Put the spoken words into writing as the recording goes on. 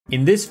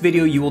In this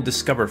video, you will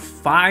discover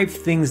 5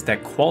 things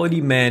that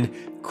quality men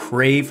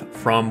crave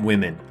from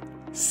women,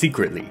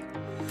 secretly.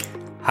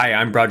 Hi,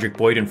 I'm Broderick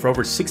Boyd, and for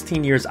over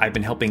 16 years, I've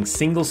been helping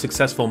single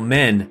successful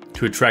men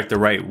to attract the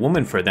right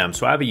woman for them.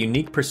 So I have a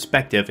unique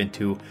perspective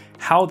into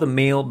how the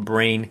male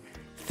brain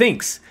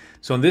thinks.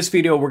 So in this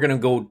video, we're going to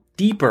go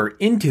deeper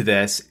into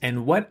this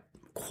and what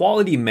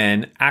quality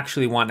men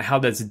actually want, and how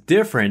that's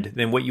different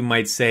than what you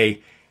might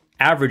say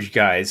average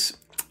guys,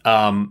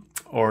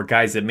 or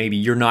guys that maybe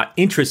you're not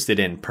interested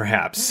in,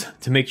 perhaps,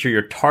 to make sure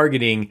you're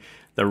targeting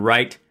the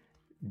right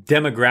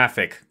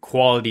demographic,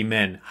 quality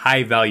men,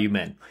 high value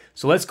men.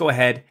 So let's go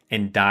ahead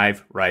and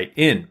dive right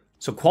in.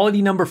 So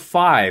quality number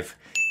 5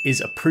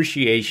 is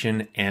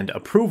appreciation and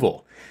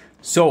approval.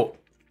 So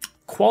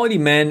quality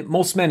men,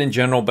 most men in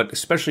general, but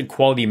especially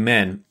quality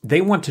men,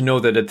 they want to know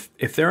that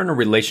if they're in a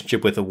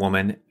relationship with a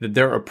woman, that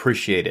they're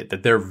appreciated,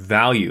 that they're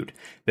valued,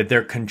 that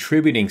they're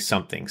contributing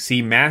something.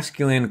 See,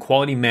 masculine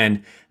quality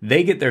men,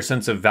 they get their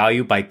sense of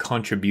value by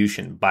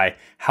contribution, by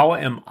how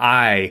am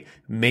I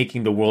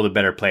making the world a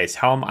better place?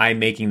 How am I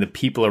making the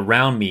people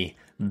around me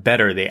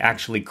better? They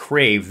actually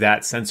crave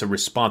that sense of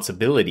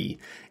responsibility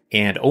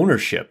and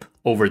ownership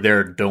over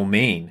their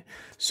domain.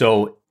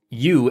 So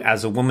you,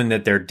 as a woman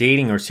that they're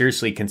dating or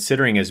seriously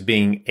considering as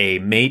being a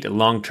mate,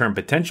 long-term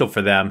potential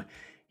for them,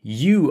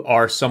 you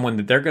are someone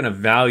that they're going to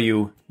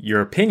value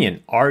your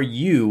opinion. Are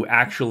you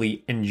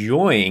actually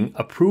enjoying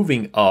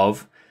approving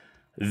of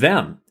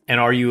them? And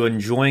are you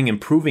enjoying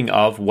improving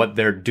of what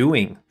they're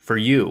doing for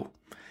you?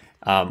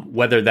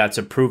 Whether that's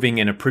approving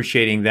and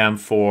appreciating them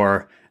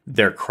for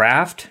their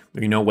craft,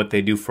 what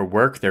they do for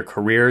work, their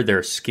career,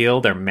 their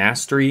skill, their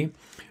mastery,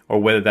 or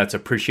whether that's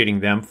appreciating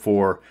them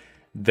for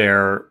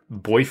their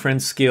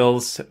boyfriend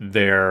skills,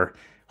 their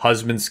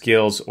husband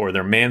skills, or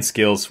their man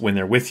skills when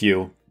they're with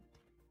you.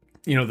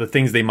 The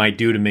things they might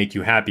do to make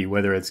you happy,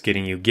 whether it's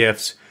getting you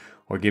gifts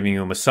or giving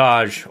you a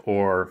massage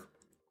or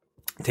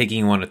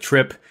taking you on a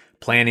trip,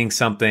 planning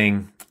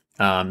something,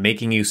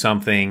 making you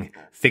something,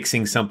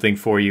 fixing something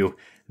for you.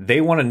 They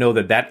want to know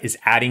that that is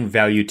adding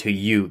value to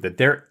you, that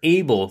they're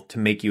able to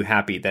make you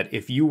happy, that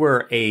if you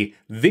were a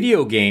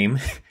video game,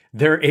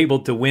 they're able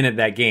to win at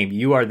that game.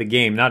 You are the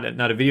game, not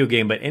a video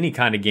game, but any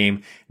kind of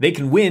game. They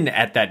can win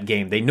at that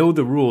game. They know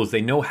the rules.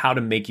 They know how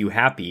to make you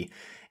happy.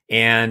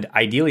 And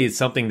ideally, it's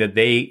something that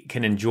they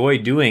can enjoy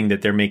doing,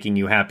 that they're making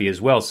you happy as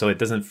well. So it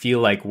doesn't feel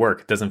like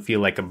work. It doesn't feel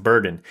like a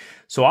burden.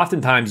 So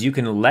oftentimes you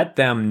can let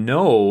them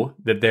know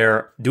that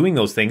they're doing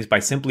those things by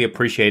simply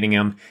appreciating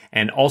them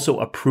and also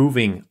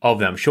approving of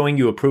them, showing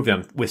you approve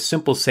them with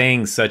simple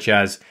sayings such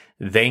as,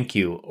 thank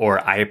you, or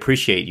I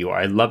appreciate you, or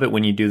I love it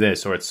when you do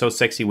this, or it's so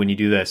sexy when you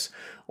do this,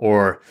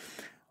 or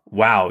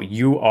wow,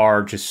 you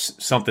are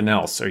just something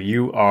else, or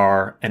you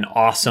are an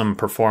awesome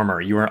performer,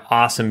 you are an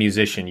awesome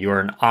musician, you are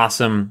an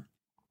awesome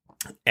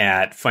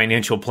at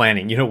financial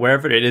planning,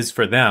 wherever it is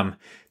for them,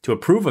 to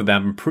approve of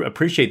them,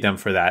 appreciate them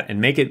for that,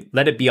 and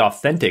let it be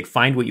authentic.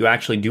 Find what you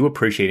actually do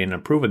appreciate and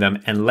approve of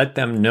them, and let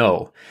them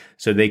know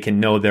so they can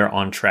know they're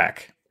on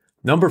track.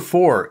 Number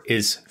 4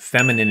 is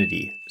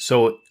femininity.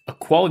 So a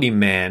quality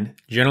man,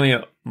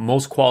 generally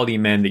most quality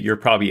men that you're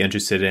probably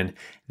interested in,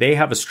 they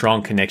have a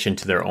strong connection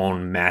to their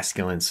own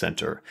masculine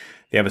center.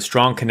 They have a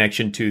strong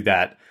connection to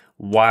that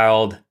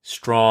wild,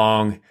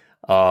 strong,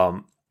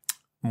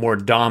 more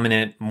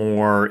dominant,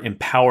 more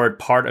empowered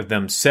part of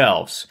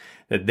themselves,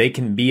 that they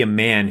can be a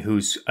man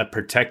who's a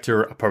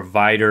protector, a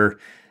provider,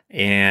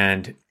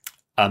 and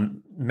a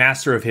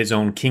master of his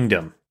own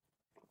kingdom.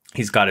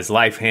 He's got his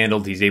life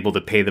handled. He's able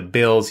to pay the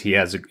bills. He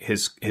has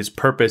his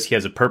purpose. He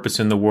has a purpose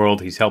in the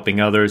world. He's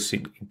helping others,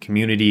 in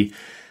community,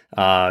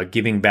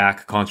 giving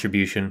back,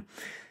 contribution.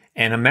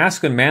 And a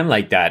masculine man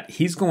like that,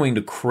 he's going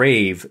to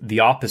crave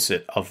the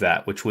opposite of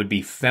that, which would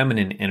be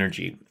feminine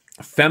energy.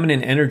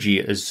 Feminine energy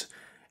is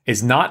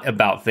not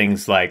about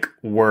things like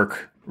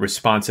work,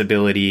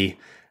 responsibility,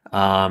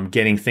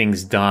 getting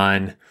things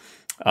done,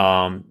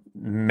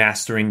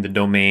 mastering the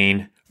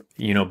domain,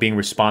 being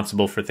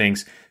responsible for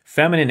things.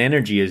 Feminine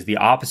energy is the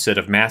opposite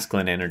of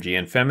masculine energy,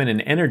 and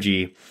feminine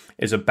energy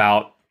is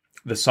about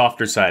the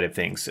softer side of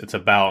things. It's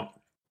about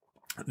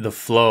the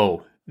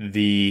flow,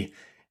 the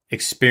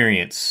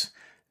experience,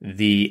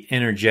 the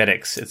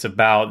energetics. It's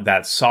about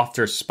that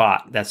softer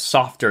spot, that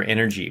softer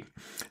energy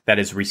that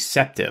is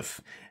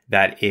receptive,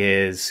 that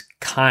is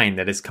kind,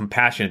 that is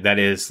compassionate, that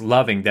is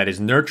loving, that is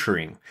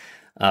nurturing,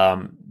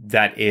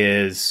 that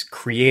is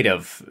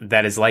creative,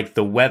 that is like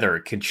the weather.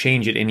 It could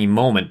change at any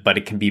moment, but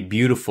it can be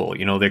beautiful.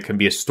 There can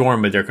be a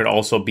storm, but there could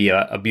also be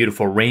a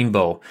beautiful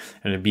rainbow,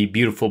 and it'd be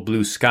beautiful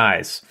blue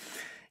skies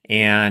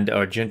and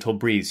a gentle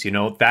breeze.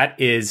 That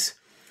is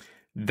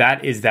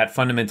that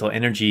fundamental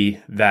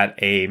energy that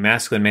a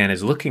masculine man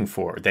is looking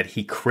for, that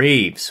he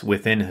craves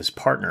within his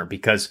partner,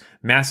 because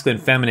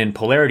masculine-feminine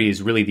polarity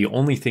is really the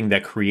only thing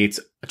that creates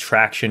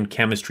attraction,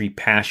 chemistry,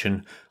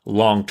 passion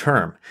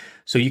long-term.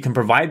 So you can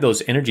provide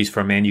those energies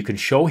for a man. You can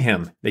show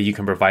him that you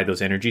can provide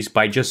those energies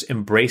by just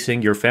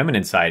embracing your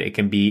feminine side. It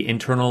can be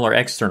internal or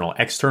external.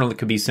 External, it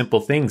could be simple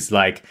things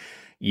like,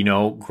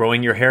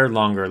 growing your hair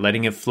longer,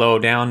 letting it flow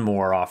down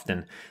more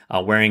often,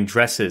 wearing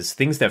dresses,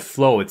 things that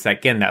flow. It's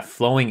again, that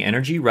flowing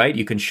energy, right?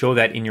 You can show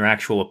that in your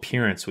actual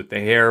appearance with the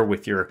hair,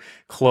 with your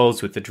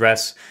clothes, with the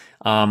dress,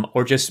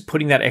 or just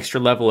putting that extra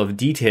level of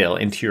detail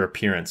into your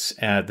appearance,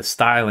 the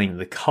styling,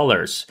 the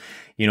colors.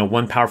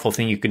 One powerful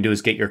thing you can do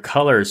is get your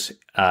colors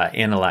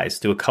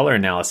analyzed, do a color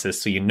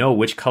analysis so you know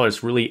which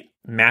colors really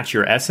match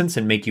your essence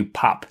and make you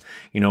pop,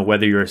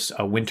 whether you're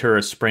a winter,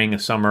 a spring, a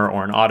summer,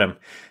 or an autumn.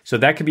 So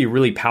that could be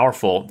really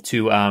powerful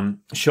to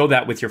show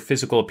that with your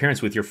physical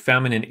appearance, with your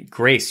feminine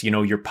grace,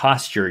 your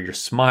posture, your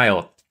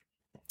smile,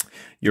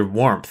 your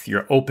warmth,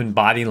 your open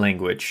body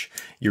language,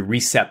 your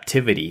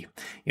receptivity.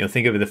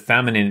 Think of the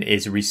feminine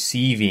as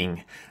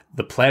receiving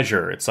the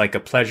pleasure. It's like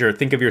a pleasure.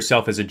 Think of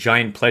yourself as a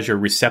giant pleasure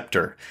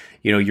receptor.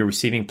 You're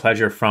receiving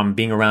pleasure from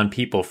being around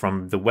people,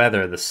 from the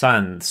weather, the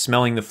sun,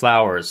 smelling the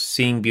flowers,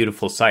 seeing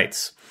beautiful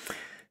sights.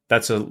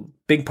 That's a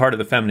big part of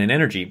the feminine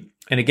energy.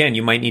 And again,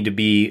 you might need to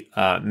be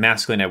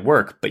masculine at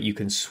work, but you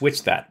can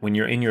switch that when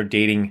you're in your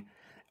dating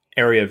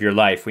area of your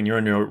life, when you're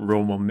in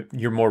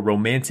your more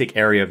romantic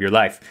area of your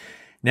life.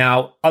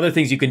 Now, other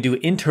things you can do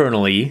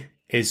internally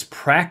is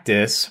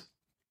practice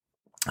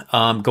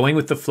going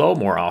with the flow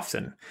more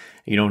often.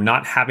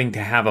 Not having to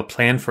have a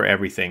plan for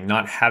everything,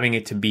 not having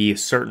it to be a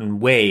certain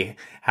way,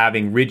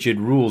 having rigid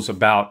rules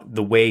about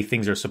the way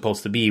things are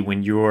supposed to be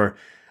when you're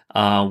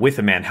with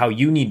a man, how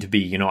you need to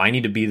be. I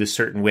need to be the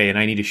certain way, and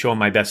I need to show him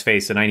my best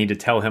face, and I need to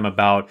tell him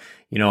about,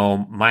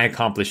 my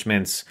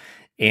accomplishments.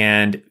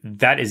 And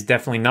that is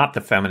definitely not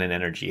the feminine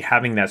energy.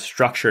 Having that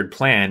structured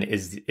plan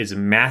is a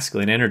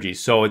masculine energy.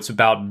 So it's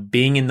about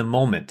being in the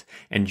moment,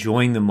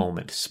 enjoying the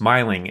moment,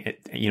 smiling,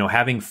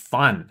 having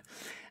fun,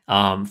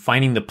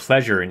 finding the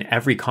pleasure in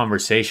every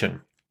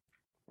conversation,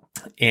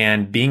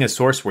 and being a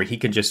source where he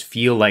can just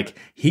feel like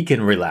he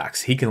can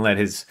relax. He can let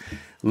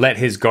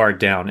his guard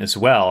down as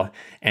well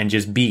and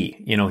just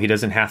be. He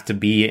doesn't have to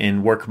be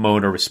in work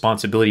mode or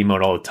responsibility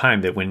mode all the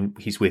time, that when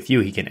he's with you,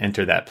 he can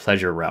enter that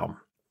pleasure realm.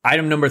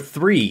 Item number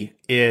 3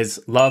 is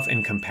love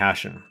and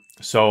compassion.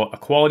 So a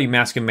quality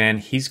masculine man,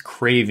 he's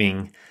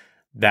craving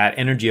that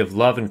energy of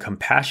love and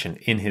compassion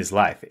in his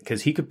life,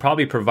 because he could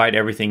probably provide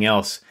everything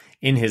else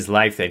in his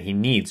life that he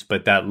needs.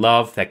 But that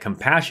love, that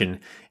compassion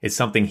is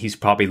something he's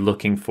probably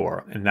looking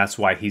for. And that's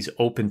why he's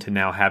open to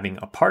now having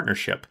a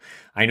partnership.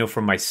 I know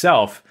for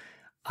myself,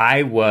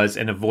 I was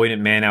an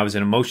avoidant man. I was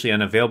an emotionally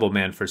unavailable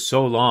man for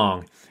so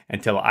long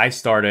until I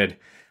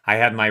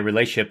had my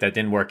relationship that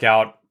didn't work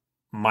out.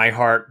 My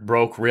heart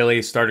broke,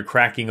 really started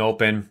cracking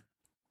open,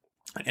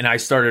 and I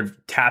started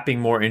tapping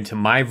more into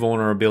my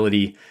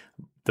vulnerability,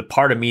 the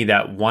part of me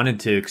that wanted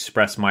to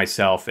express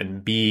myself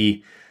and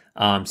be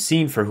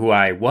seen for who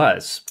I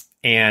was.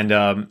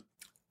 And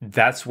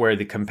that's where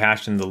the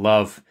compassion, the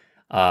love,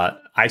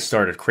 I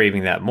started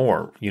craving that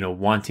more,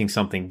 wanting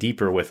something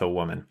deeper with a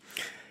woman.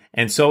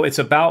 And so it's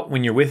about,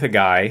 when you're with a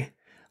guy,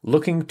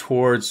 looking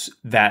towards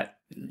that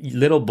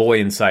little boy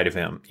inside of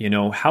him.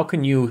 How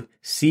can you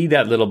see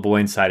that little boy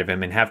inside of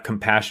him and have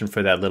compassion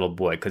for that little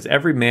boy? Because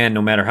every man,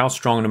 no matter how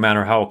strong, no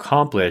matter how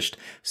accomplished,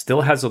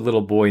 still has a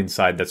little boy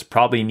inside that's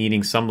probably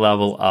needing some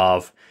level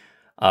of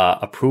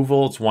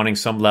approval. It's wanting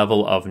some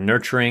level of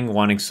nurturing,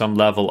 wanting some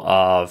level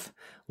of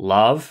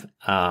love,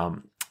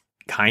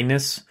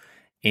 kindness,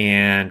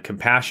 and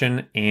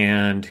compassion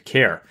and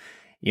care.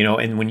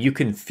 And when you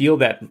can feel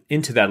that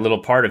into that little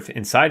part of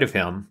inside of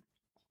him,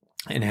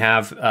 and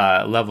have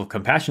a level of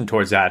compassion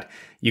towards that,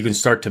 you can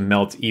start to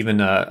melt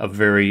even a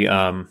very,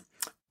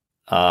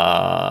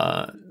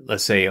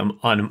 let's say,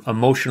 an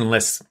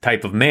emotionless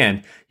type of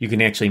man. You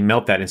can actually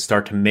melt that and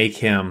start to make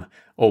him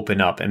open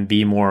up and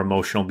be more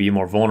emotional, be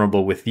more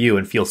vulnerable with you,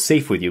 and feel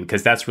safe with you,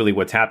 because that's really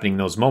what's happening in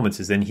those moments,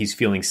 is then he's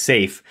feeling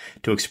safe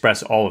to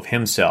express all of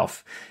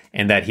himself,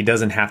 and that he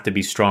doesn't have to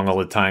be strong all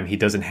the time. He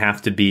doesn't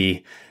have to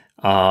be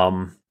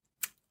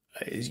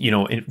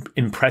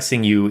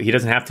impressing you. He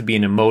doesn't have to be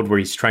in a mode where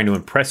he's trying to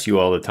impress you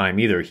all the time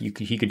either. He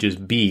could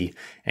just be,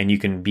 and you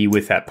can be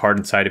with that part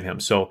inside of him.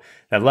 So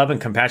that love and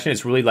compassion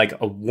is really like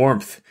a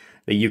warmth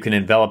that you can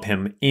envelop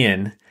him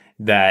in,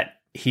 that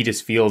he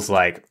just feels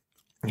like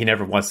he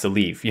never wants to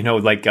leave.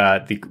 Like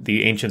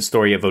the ancient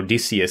story of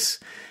Odysseus.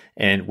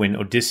 And when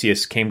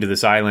Odysseus came to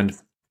this island,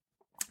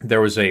 there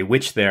was a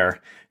witch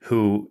there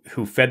who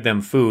fed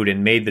them food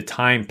and made the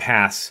time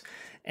pass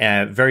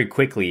very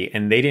quickly,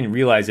 and they didn't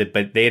realize it,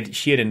 but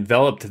she had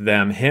enveloped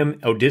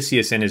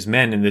Odysseus and his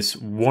men, in this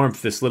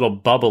warmth, this little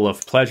bubble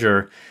of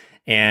pleasure,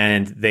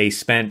 and they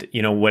spent,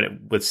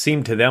 what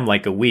seemed to them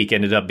like a week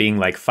ended up being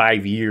like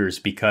 5 years,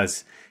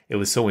 because it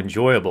was so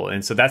enjoyable.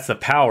 And so that's the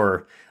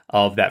power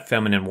of that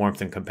feminine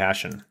warmth and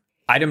compassion.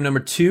 Item number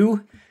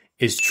 2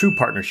 is true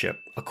partnership.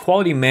 A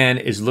quality man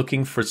is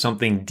looking for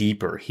something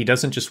deeper. He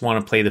doesn't just want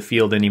to play the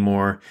field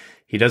anymore.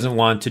 He doesn't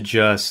want to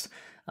just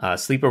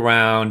sleep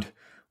around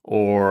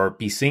or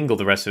be single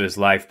the rest of his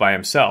life by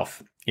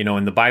himself.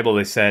 In the Bible,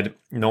 they said,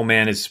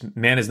 man is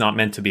not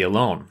meant to be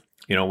alone,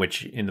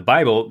 which in the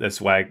Bible,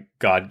 that's why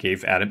God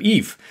gave Adam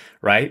Eve,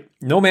 right?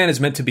 No man is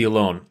meant to be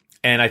alone.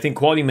 And I think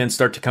quality men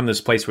start to come to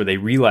this place where they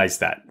realize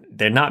that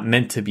they're not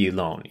meant to be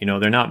alone.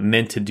 They're not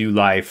meant to do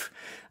life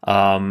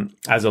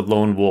as a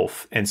lone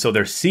wolf. And so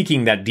they're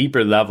seeking that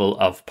deeper level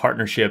of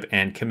partnership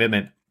and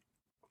commitment.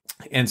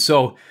 And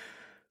so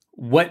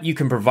what you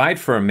can provide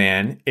for a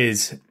man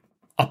is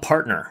a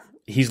partner.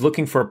 He's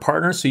looking for a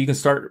partner, so you can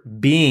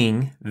start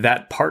being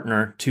that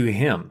partner to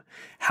him.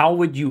 How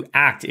would you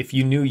act if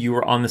you knew you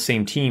were on the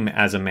same team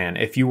as a man?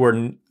 If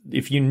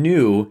you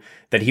knew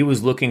that he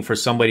was looking for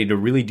somebody to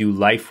really do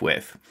life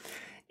with?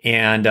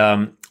 And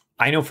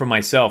I know for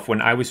myself,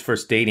 when I was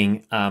first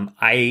dating,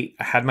 I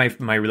had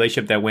my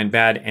relationship that went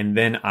bad, and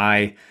then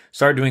I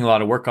started doing a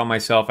lot of work on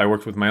myself. I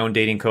worked with my own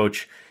dating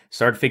coach,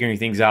 started figuring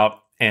things out,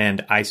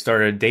 and I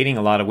started dating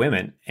a lot of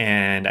women.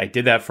 And I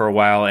did that for a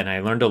while, and I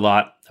learned a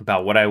lot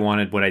about what I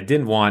wanted, what I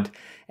didn't want.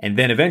 And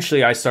then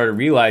eventually I started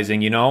realizing,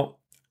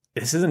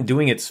 this isn't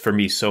doing it for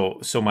me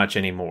so much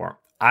anymore.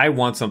 I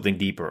want something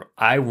deeper.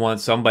 I want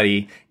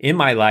somebody in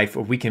my life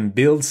where we can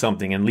build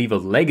something and leave a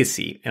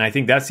legacy. And I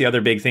think that's the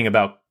other big thing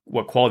about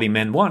what quality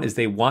men want, is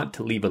they want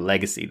to leave a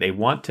legacy. They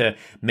want to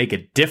make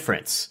a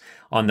difference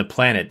on the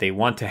planet. They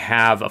want to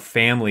have a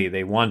family.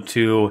 They want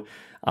to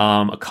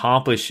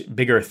accomplish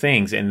bigger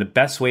things. And the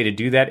best way to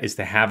do that is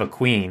to have a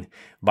queen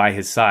by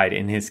his side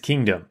in his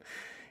kingdom,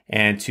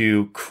 and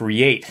to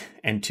create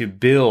and to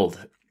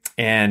build.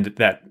 And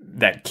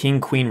that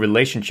king-queen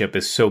relationship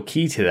is so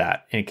key to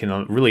that. And it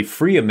can really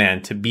free a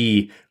man to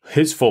be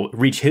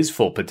reach his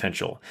full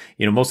potential.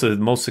 Most of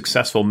the most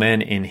successful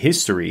men in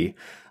history,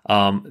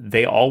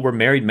 they all were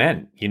married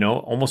men.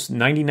 Almost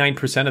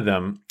 99% of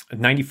them,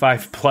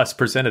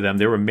 95+% of them,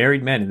 they were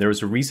married men, and there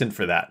was a reason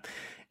for that.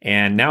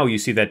 And now you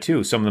see that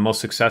too. Some of the most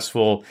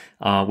successful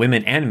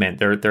women and men,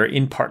 they're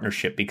in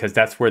partnership, because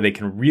that's where they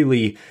can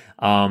really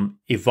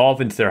evolve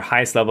into their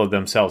highest level of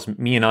themselves.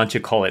 Me and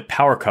Antje call it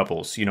power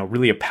couples.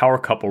 Really a power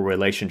couple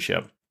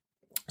relationship.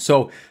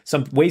 So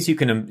some ways you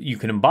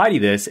can embody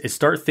this is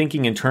start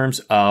thinking in terms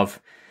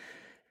of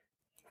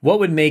what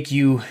would make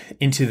you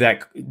into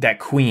that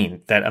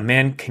queen, that a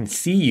man can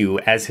see you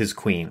as his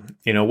queen.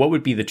 What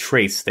would be the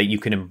traits that you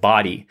can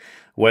embody?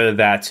 Whether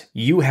that's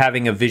you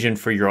having a vision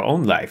for your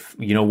own life,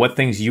 what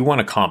things you want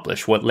to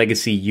accomplish, what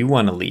legacy you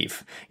want to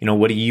leave,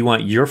 what do you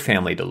want your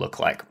family to look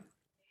like?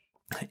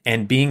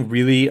 And being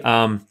really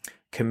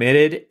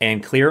committed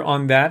and clear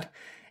on that,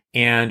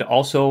 and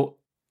also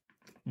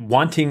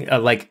wanting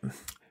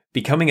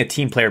becoming a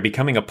team player,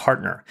 becoming a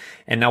partner.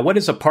 And now, what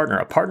is a partner?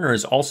 A partner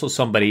is also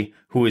somebody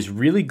who is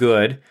really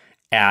good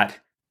at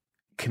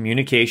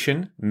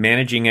communication,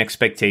 managing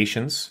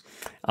expectations,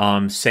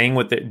 doing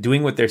what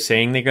they're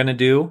saying they're going to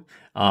do,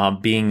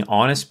 being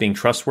honest, being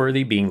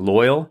trustworthy, being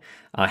loyal,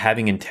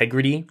 having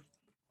integrity.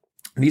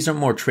 These are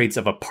more traits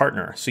of a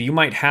partner. So you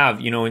might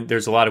have,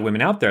 there's a lot of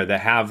women out there that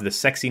have the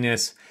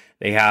sexiness,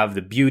 they have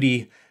the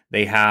beauty,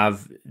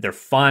 they're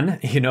fun,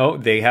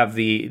 they have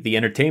the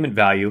entertainment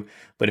value.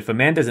 But if a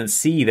man doesn't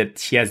see that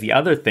she has the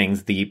other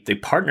things, the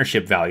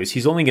partnership values,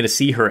 he's only going to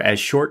see her as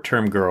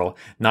short-term girl,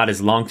 not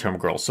as long-term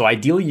girl. So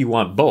ideally you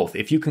want both.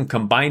 If you can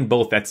combine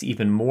both, that's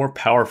even more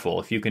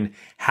powerful. If you can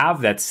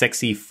have that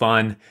sexy,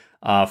 fun,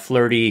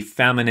 flirty,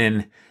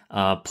 feminine,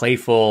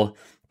 playful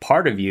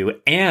part of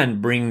you,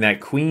 and bring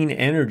that queen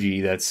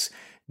energy that's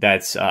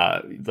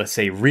let's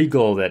say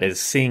regal, that is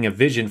seeing a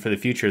vision for the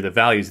future, the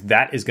values,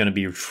 that is going to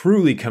be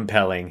truly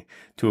compelling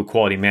to a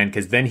quality man,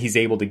 because then he's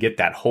able to get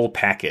that whole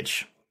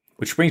package.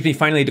 Which brings me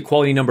finally to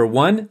quality number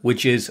 1,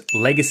 which is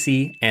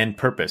legacy and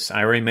purpose.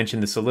 I already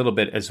mentioned this a little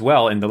bit as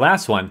well in the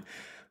last one.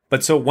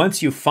 But so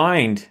once you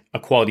find a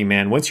quality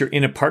man, once you're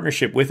in a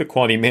partnership with a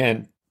quality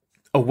man,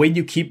 a way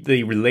you keep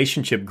the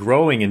relationship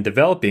growing and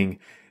developing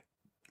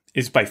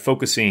is by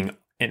focusing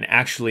and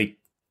actually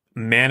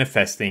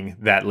manifesting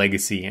that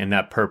legacy and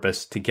that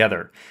purpose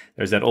together.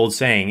 There's that old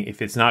saying,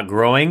 if it's not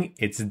growing,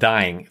 it's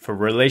dying. If a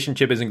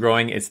relationship isn't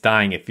growing, it's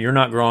dying. If you're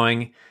not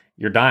growing,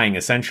 you're dying,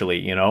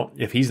 essentially.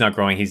 If he's not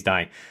growing, he's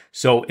dying.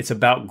 So it's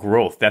about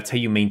growth. That's how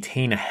you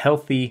maintain a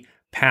healthy,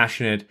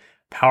 passionate,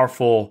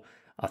 powerful,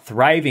 a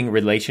thriving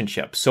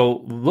relationship. So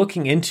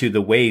looking into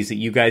the ways that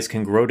you guys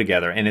can grow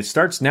together. And it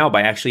starts now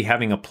by actually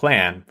having a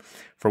plan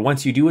for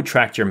once you do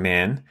attract your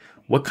man,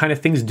 what kind of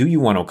things do you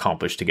want to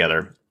accomplish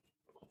together?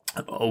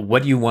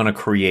 What do you want to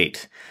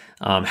create?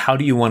 How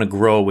do you want to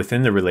grow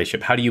within the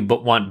relationship? How do you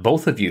want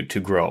both of you to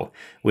grow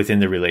within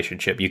the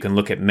relationship? You can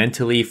look at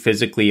mentally,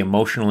 physically,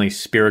 emotionally,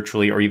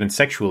 spiritually, or even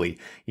sexually.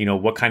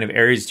 What kind of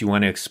areas do you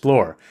want to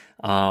explore?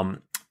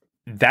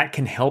 That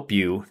can help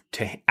you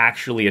to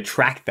actually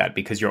attract that,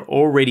 because you're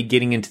already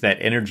getting into that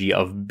energy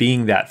of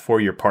being that for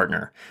your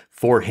partner,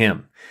 for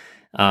him.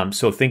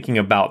 So thinking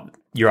about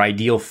your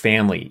ideal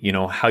family,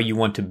 how you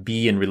want to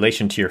be in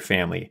relation to your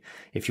family.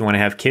 If you want to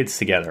have kids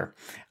together,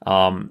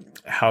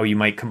 how you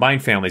might combine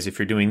families if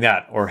you're doing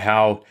that, or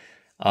how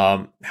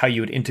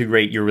you would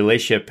integrate your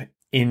relationship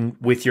in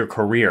with your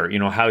career,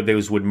 how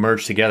those would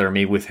merge together,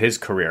 maybe with his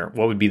career.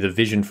 What would be the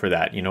vision for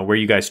that? Where are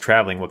you guys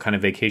traveling? What kind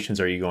of vacations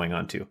are you going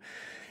on to?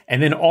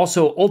 And then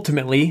also,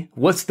 ultimately,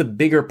 what's the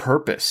bigger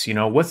purpose?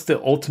 What's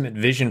the ultimate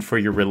vision for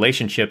your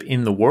relationship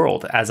in the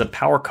world as a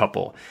power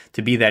couple?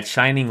 To be that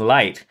shining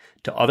light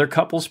to other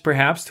couples,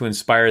 perhaps to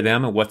inspire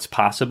them and what's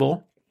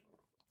possible.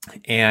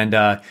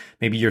 And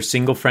maybe your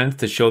single friends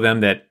to show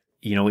them that,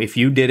 you know, if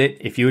you did it,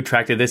 if you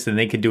attracted this, then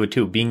they could do it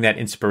too, being that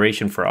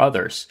inspiration for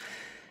others.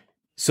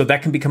 So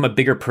that can become a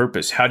bigger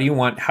purpose. How do you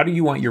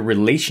want your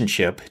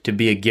relationship to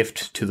be a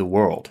gift to the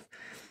world?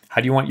 How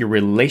do you want your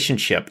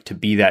relationship to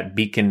be that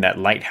beacon, that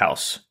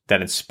lighthouse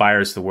that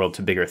inspires the world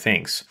to bigger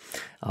things?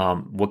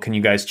 What can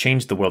you guys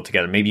change the world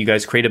together? Maybe you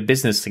guys create a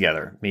business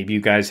together. Maybe you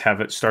guys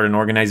start an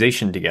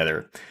organization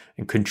together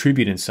and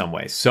contribute in some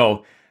way.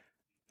 So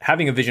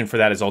having a vision for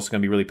that is also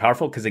going to be really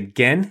powerful because,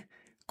 again,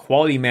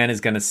 quality man is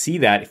going to see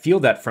that,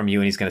 feel that from you,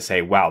 and he's going to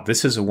say, wow,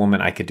 this is a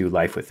woman I could do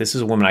life with. This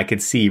is a woman I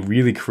could see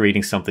really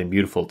creating something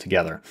beautiful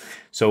together.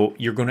 So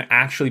you're going to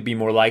actually be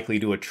more likely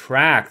to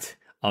attract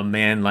a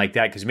man like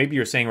that, because maybe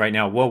you're saying right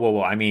now,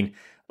 whoa. I mean,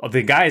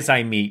 the guys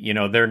I meet, you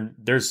know,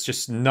 there's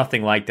just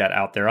nothing like that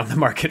out there on the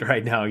market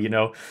right now. You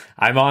know,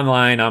 I'm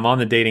online, I'm on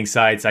the dating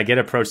sites, I get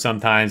approached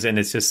sometimes, and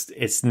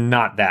it's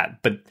not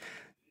that. But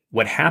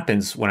what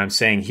happens, what I'm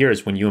saying here,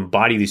 is when you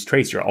embody these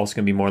traits, you're also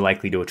going to be more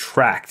likely to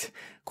attract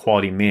a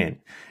quality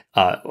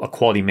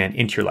man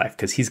into your life,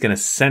 because he's going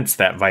to sense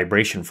that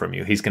vibration from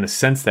you. He's going to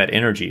sense that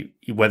energy,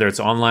 whether it's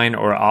online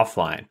or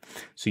offline.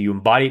 So you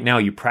embody it now,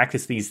 you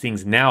practice these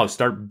things now,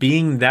 start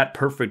being that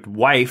perfect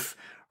wife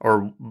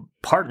or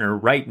partner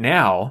right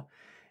now.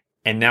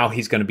 And now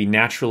he's going to be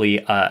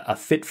naturally a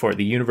fit for it.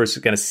 The universe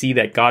is going to see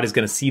that, God is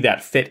going to see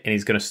that fit, and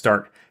he's going to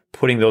start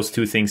putting those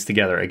two things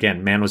together.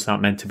 Again, man was not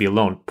meant to be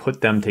alone.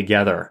 Put them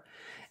together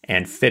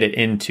and fit it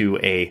into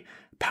a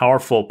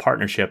powerful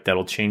partnership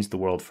that'll change the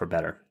world for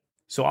better.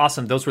 So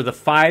awesome. Those were the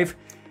 5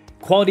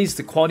 qualities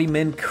that quality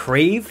men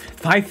crave.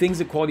 5 things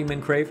that quality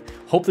men crave.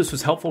 Hope this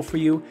was helpful for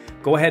you.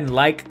 Go ahead and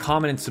like,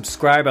 comment, and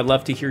subscribe. I'd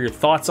love to hear your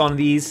thoughts on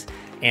these,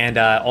 and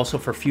also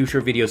for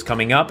future videos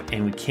coming up.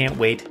 And we can't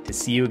wait to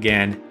see you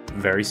again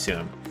very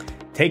soon.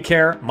 Take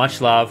care. Much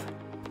love.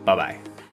 Bye-bye.